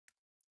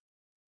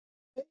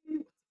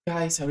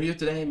Guys, how are you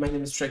today? My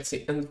name is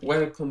Trexie and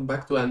welcome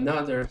back to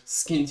another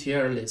skin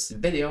tier list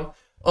video.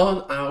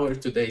 On our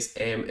today's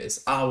aim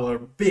is our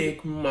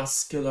big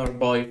muscular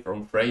boy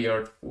from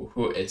Freljord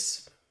who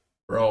is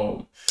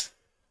Braum.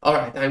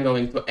 Alright, I'm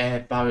going to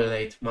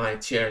evaluate my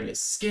tier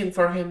list skin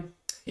for him.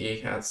 He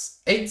has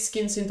 8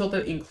 skins in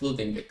total,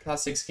 including the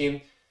classic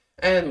skin.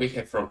 And we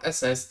have from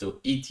SS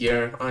to E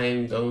tier.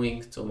 I'm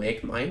going to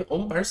make my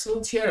own personal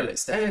tier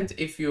list. And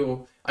if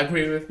you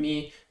agree with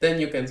me,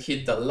 then you can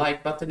hit the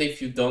like button. If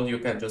you don't, you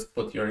can just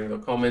put here in the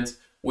comments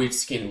which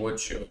skin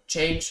would you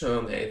change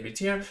on every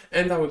tier.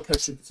 And I will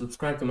encourage you to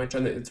subscribe to my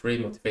channel. It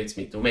really motivates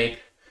me to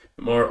make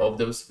more of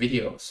those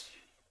videos.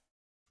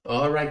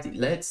 Alrighty,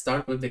 let's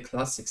start with the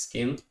classic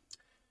skin.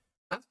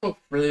 As for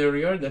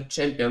Freljord, the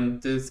champion,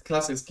 this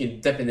classic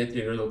skin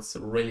definitely looks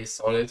really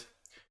solid.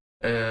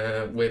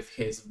 With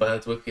his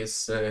belt, with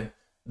his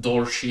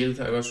door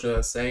shield, I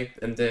should say,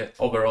 and the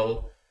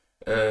overall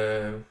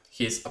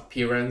his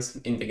appearance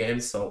in the game.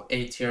 So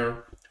A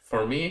tier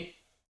for me.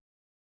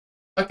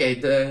 Okay,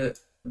 the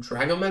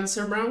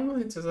Dragomancer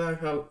Braum,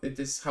 it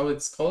is how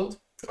it's called.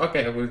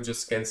 Okay, I will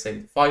just can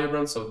say Fire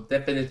Braum. So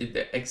definitely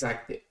the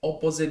exactly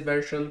opposite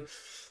version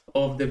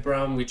of the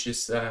Braum, which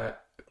is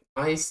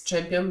Ice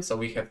champion. So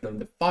we have now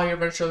the Fire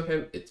version of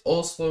him. It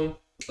also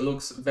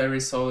looks very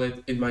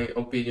solid in my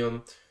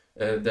opinion.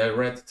 The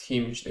red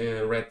teamed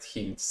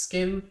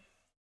skin.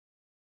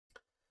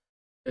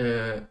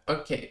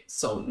 Okay,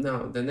 so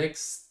now the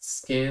next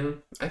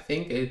skin, I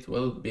think it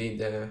will be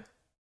the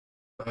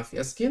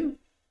Mafia skin.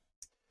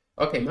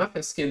 Okay,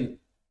 Mafia skin,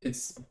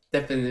 it's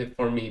definitely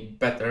for me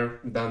better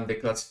than the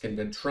classic and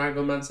the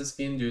Dragomancer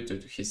skin due to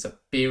his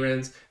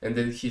appearance, and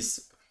then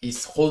he's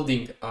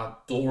holding a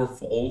door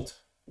vault,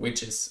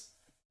 which is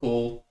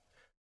cool.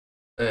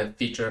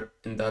 Feature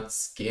in that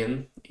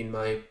skin, in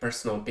my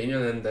personal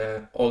opinion, and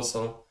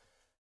also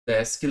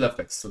the skill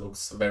effects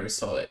looks very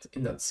solid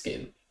in that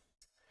skin.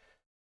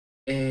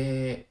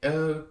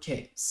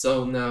 Okay,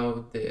 so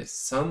now the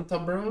Santa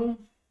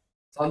Braum.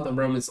 Santa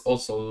Braum is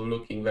also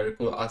looking very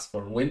cool as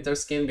for winter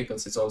skin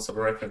because it's also a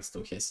reference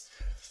to his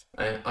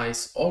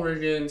ice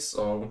origin,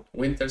 so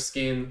winter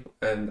skin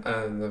and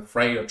the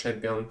Freljord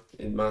champion,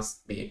 it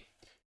must be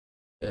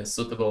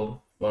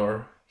suitable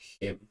for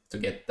him to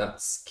get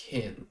that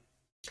skin.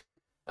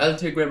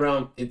 LT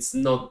Braum, it's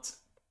not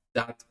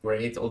that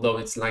great, although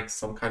it's like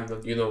some kind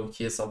of,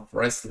 he's a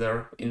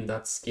wrestler in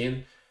that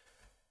skin.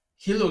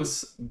 He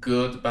looks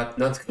good, but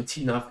not good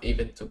enough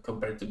even to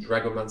compare to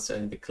Dragomancer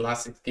and the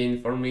classic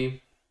skin for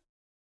me.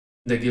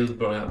 The Guild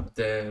Braum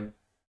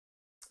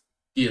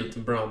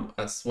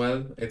as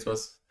well. It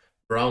was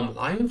Braum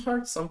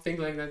Lionheart, something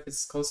like that.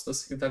 It's called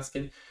that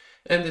skin,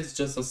 and it's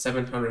just a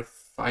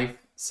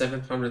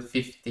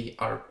 750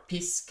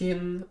 RP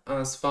skin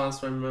as far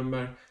as I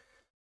remember.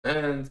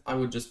 And I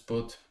would just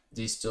put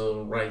these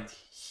two right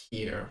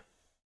here.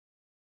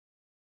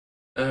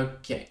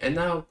 Okay, and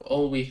now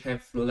all we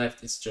have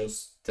left is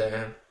just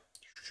the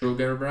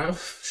Sugar Braum,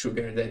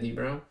 Sugar Daddy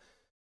Braum.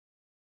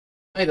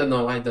 I don't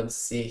know, I don't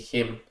see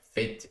him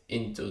fit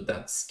into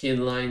that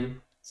skin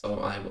line, so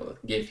I will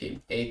give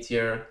him A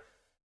tier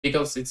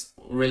because it's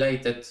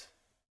related.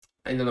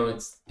 I don't know,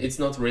 it's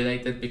not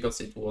related because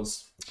it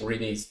was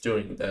released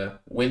during the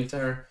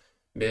winter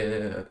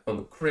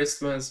on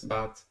Christmas,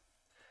 but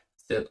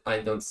still I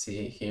don't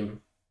see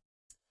him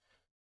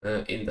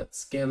in that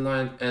skin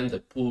line. And the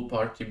Pool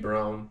Party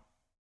Braum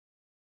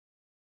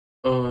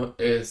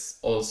is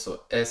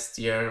also S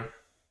tier,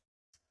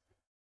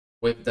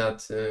 with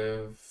that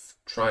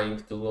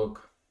trying to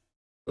look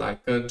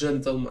like a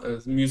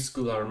gentleman,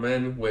 muscular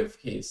man with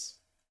his...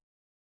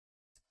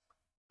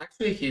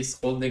 Actually, he's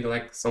holding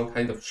like some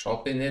kind of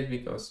shop in it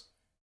because,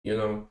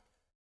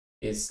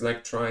 he's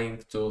like trying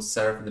to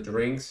serve the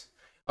drinks.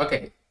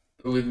 Okay,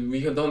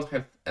 we don't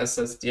have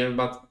SS tier,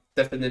 but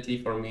definitely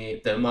for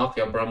me, the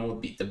Mafia Braum would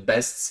be the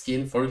best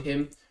skin for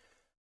him,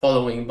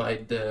 following by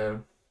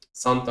the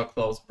Santa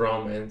Claus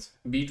Braum and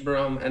Beach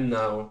Braum, and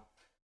now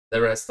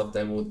the rest of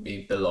them would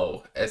be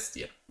below S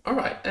tier.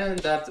 Alright, and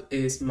that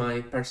is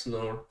my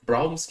personal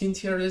Braum skin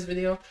tier list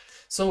video.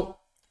 So,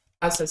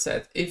 as I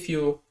said, if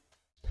you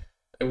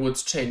would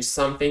change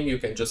something, you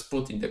can just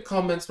put in the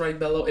comments right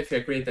below. If you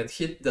agree, then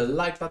hit the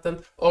like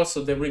button,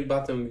 also the ring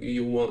button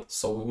you want,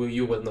 so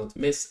you will not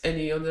miss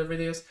any other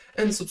videos,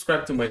 and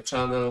subscribe to my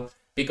channel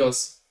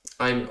because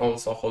I'm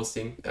also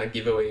hosting a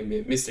giveaway,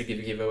 Mr.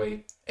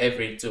 giveaway,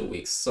 every 2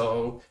 weeks.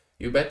 So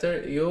you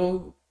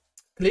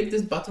click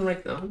this button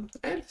right now,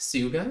 and see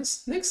you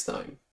guys next time.